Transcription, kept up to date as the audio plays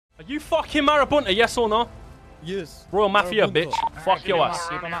Are you fucking Marabunta, yes or no? Yes. Royal Mafia, bitch. Fuck your ass.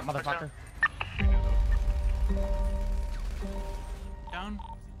 Keep him up, motherfucker. Down.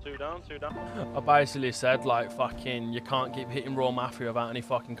 Two down, two down. I basically said, like, fucking, you can't keep hitting Royal Mafia without any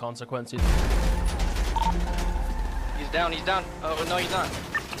fucking consequences. He's down, he's down. Oh, no, he's not.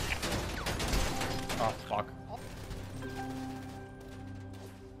 Oh, fuck.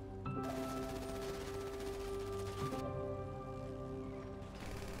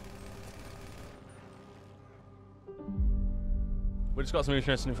 We just got some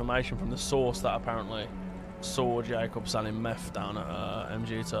interesting information from the source that apparently saw Jacob selling meth down at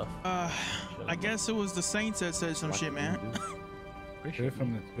MG Turf. I guess it was the Saints that said some shit, man. Who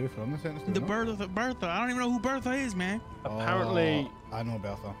from the Saints? The Bertha. I don't even know who Bertha is, man. Apparently, I know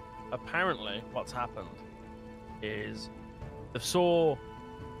Bertha. Apparently, what's happened is they saw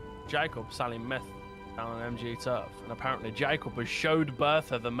Jacob selling meth down at MG Turf, and apparently Jacob has showed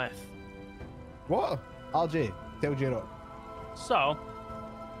Bertha the meth. What? RJ, tell J-Rock. So,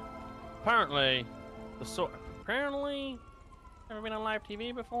 apparently, ever been on live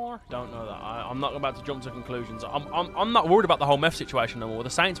TV before? Don't know that. I'm not about to jump to conclusions. I'm not worried about the whole meth situation no more. The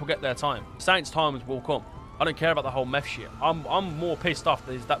Saints will get their time. The Saints' times will come. I don't care about the whole meth shit. I'm more pissed off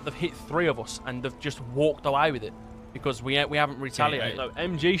is that they've hit 3 of us and they've just walked away with it because we haven't retaliated. So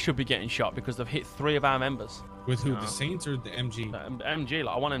MG should be getting shot because they've hit 3 of our members. With who? The Saints or the MG? MG.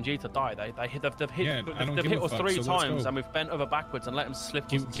 Like, I want MG to die. They've hit us 3 times and we've bent over backwards and let them slip.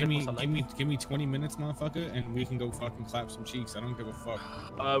 Give me 20 minutes, motherfucker, and we can go fucking clap some cheeks. I don't give a fuck.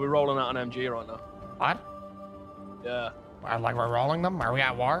 We're rolling out an MG right now. What? Yeah. Like we're rolling them? Are we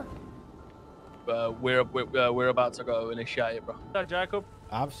at war? We're about to go initiate it, bro. Is that Jacob?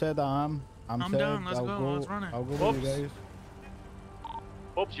 I've said I'm down. Let's go. Let's run it. I'll go with you guys.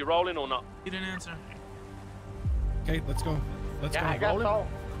 Oops, you rolling or not? He didn't answer. Okay, let's go. Let's go. I guess so.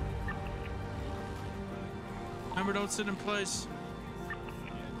 Remember, don't sit in place.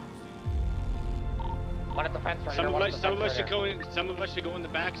 One at the fence right Some here. of us should go in. Some of us should go in the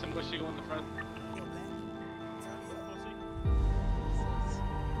back. Some of us should go in the front.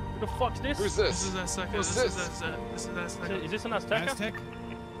 Who the fuck's this? Who's this? This is Azteca. Who's This this? is Azteca. Is this an Azteca? Aztec?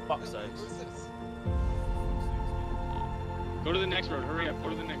 Fuck's sakes. Go to the next road. Hurry up. Go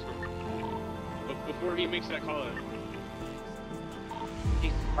to the next road. But before he makes that call out.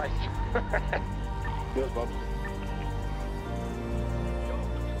 Jesus Christ. Good, Bob.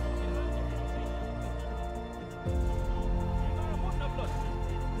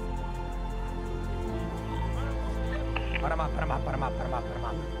 Put him up.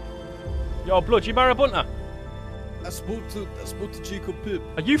 Yo, Blood, you Marabunta? I spoke to Jacob Pip.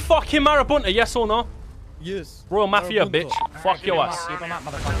 Are you fucking Marabunta, yes or no? Yes. Royal Mafia, Marabunta. bitch. Fuck your ass. Keep him up,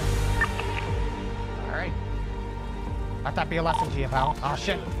 motherfucker. Alright. Let that be a lesson to you, pal. Oh,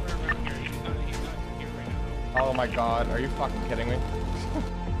 shit. Oh my god, are you fucking kidding me?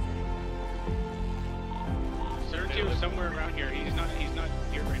 Sergio's somewhere around here. He's not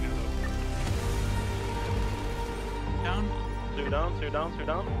here right now though. Down. Two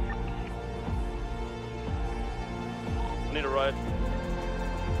down. I need a ride.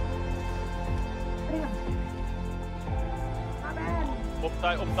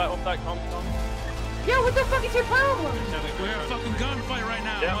 Update, calm. Yo, what the fuck is your problem? We're in a fucking gunfight right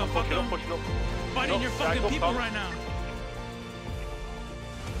now. Yeah, I'm pushing up. Fighting your fucking people right now.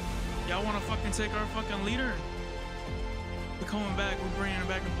 Y'all want to fucking take our fucking leader? We're coming back. We're bringing her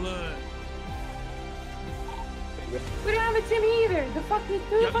back in blood. We don't have a Timmy either. The fuck is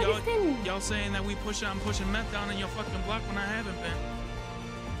Timmy? Y'all saying that I'm pushing meth down in your fucking block when I haven't been.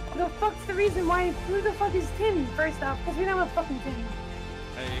 The fuck's the reason why? Who the fuck is Timmy? First off, because we don't have a fucking Timmy.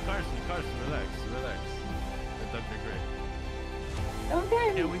 Hey, Carson, relax. They dug their grave.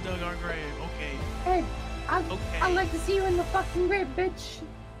 Okay. Yeah, we dug our grave. Okay. Hey, I'd like to see you in the fucking grave, bitch.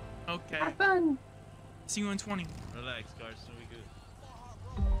 Okay. Have fun. See you in 20. Relax, Carson, we good.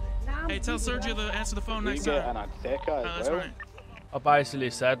 Hey, tell Sergio to answer the phone next time. That's right. I basically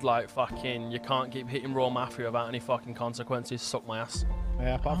said, like, fucking, you can't keep hitting Royal Mafia without any fucking consequences. Suck my ass.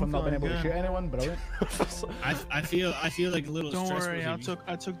 Yeah, apart from not being able to shoot anyone, brilliant. I feel like a little Don't stress worry, I relief. took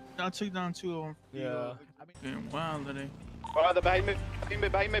down 2 of them. Yeah. Wow, today. Oh, they're behind me.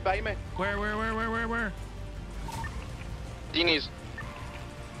 Where? Dini's.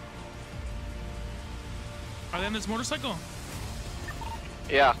 Are they on this motorcycle?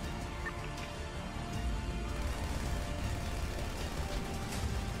 Yeah.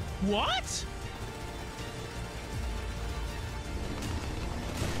 What?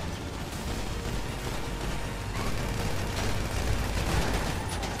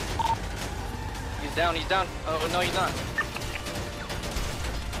 He's down. Oh, no, he's not.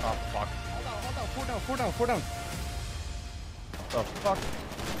 Oh, fuck. Hold on, 4 down. Oh, fuck.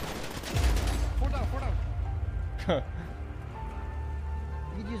 4 down.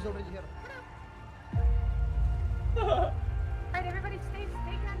 Video's already here. Alright, everybody stay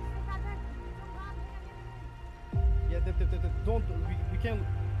contact. Yeah, don't, we can't.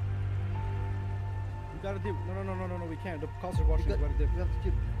 We gotta dip. No, we can't. The cops are watching. We gotta dip.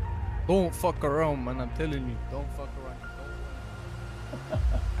 Don't fuck around, man. I'm telling you. Don't fuck around. I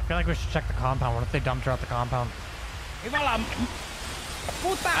feel like we should check the compound. What if they dumped her out the compound?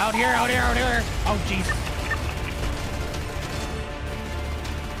 Out here. Oh, Jesus.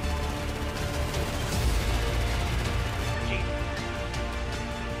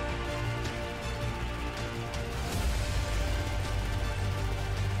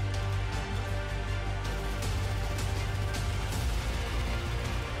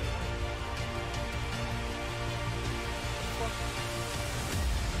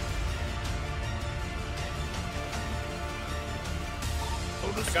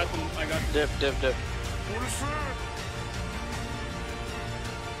 I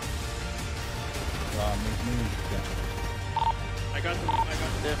got Dip.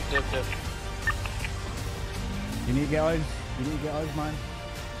 I got Dip. You need guys, man.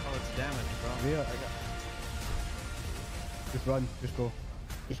 Oh, it's damaged, bro. Yeah, just run,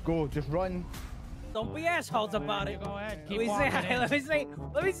 just run. Don't be assholes about it. Go ahead. Let me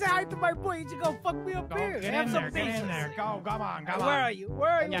say hi to my boy. You just go fuck me up here. Get Have in some there, get in patience. there. Go, come on. Where are you?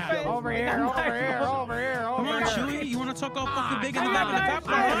 Yeah, fans? over here. Come on, Chewie. You wanna talk all fucking big in the back of the cop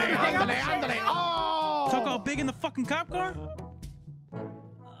car? Talk all big in the fucking cop car?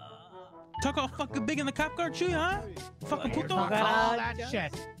 Talk all fucking big in the cop car, Chewie, huh? Fucking puto. All that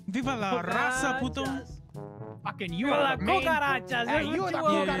shit. Viva la raza, puto. Fucking you Viva are la the main. cucarachas. Hey, you are the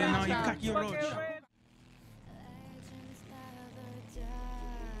Yeah, cucarachas. no, you cocky roach.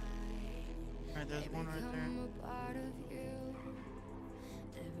 Alright, there's one right there.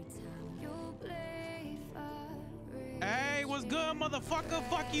 Hey, what's good, motherfucker?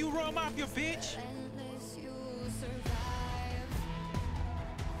 Fuck you, Royal Mafia, bitch.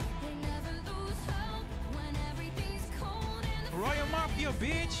 Royal Mafia,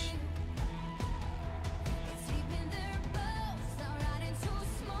 bitch.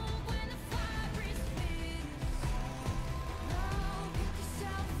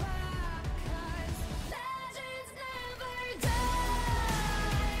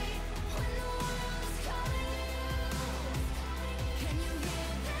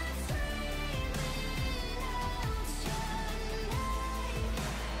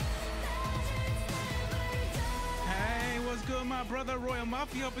 My brother Royal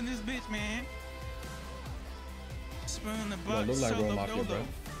Mafia up in this bitch, man. Spin the block solo dolo.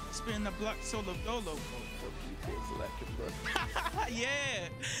 Spin the block solo dolo. Yeah.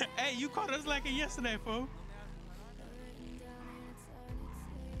 Hey, you caught us lacking yesterday, fool.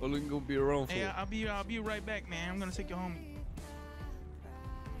 How long you gonna be around for? Hey, I'll be right back, man. I'm gonna take you home.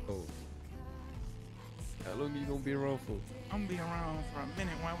 Oh. How long you gonna be around for? I'm gonna be around for a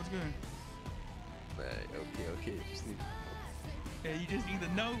minute. Why? What's good? Okay. Just need. Yeah, you just need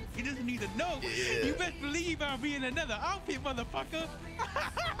to know. You just need to know. Yeah. You best believe I'll be in another outfit, motherfucker.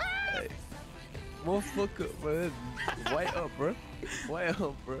 Hey. Motherfucker, man. White up, bro. White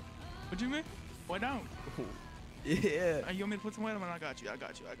up, bro. What you mean? Why don't? Yeah. Hey, you want me to put some weight on? I got you. Yeah. I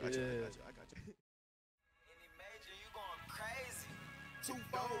got you. Any major, you going crazy.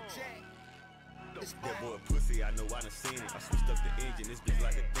 2-4 jack. That boy pussy, I know I done seen it. I switched up the engine, this bitch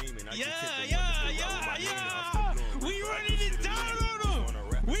like a demon. I Yeah. We running it down on him.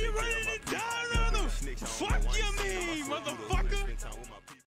 We running it down on him. Fuck you, me, motherfucker.